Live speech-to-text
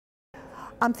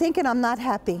I'm thinking I'm not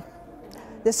happy.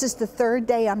 This is the third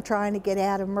day I'm trying to get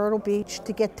out of Myrtle Beach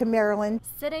to get to Maryland.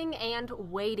 Sitting and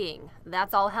waiting.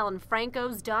 That's all Helen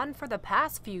Franco's done for the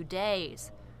past few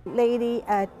days. Lady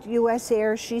at US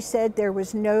Air, she said there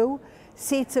was no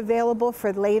seats available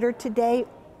for later today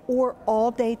or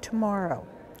all day tomorrow.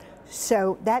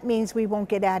 So that means we won't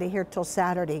get out of here till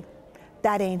Saturday.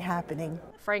 That ain't happening.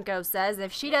 Franco says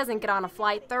if she doesn't get on a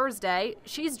flight Thursday,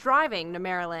 she's driving to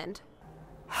Maryland.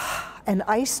 An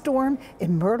ice storm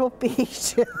in Myrtle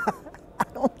Beach? I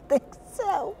don't think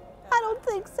so. I don't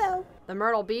think so. The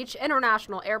Myrtle Beach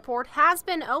International Airport has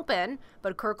been open,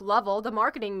 but Kirk Lovell, the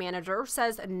marketing manager,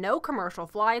 says no commercial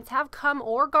flights have come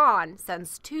or gone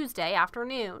since Tuesday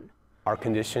afternoon. Our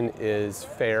condition is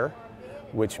fair,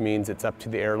 which means it's up to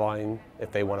the airline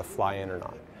if they want to fly in or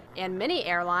not. And many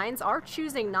airlines are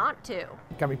choosing not to.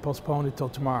 Got me postponed until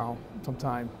tomorrow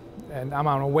sometime, and I'm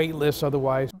on a wait list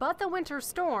otherwise. But the winter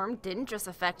storm didn't just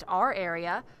affect our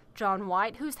area. John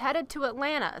White, who's headed to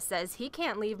Atlanta, says he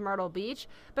can't leave Myrtle Beach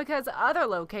because other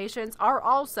locations are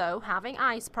also having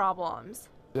ice problems.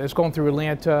 It's going through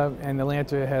Atlanta, and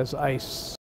Atlanta has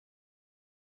ice.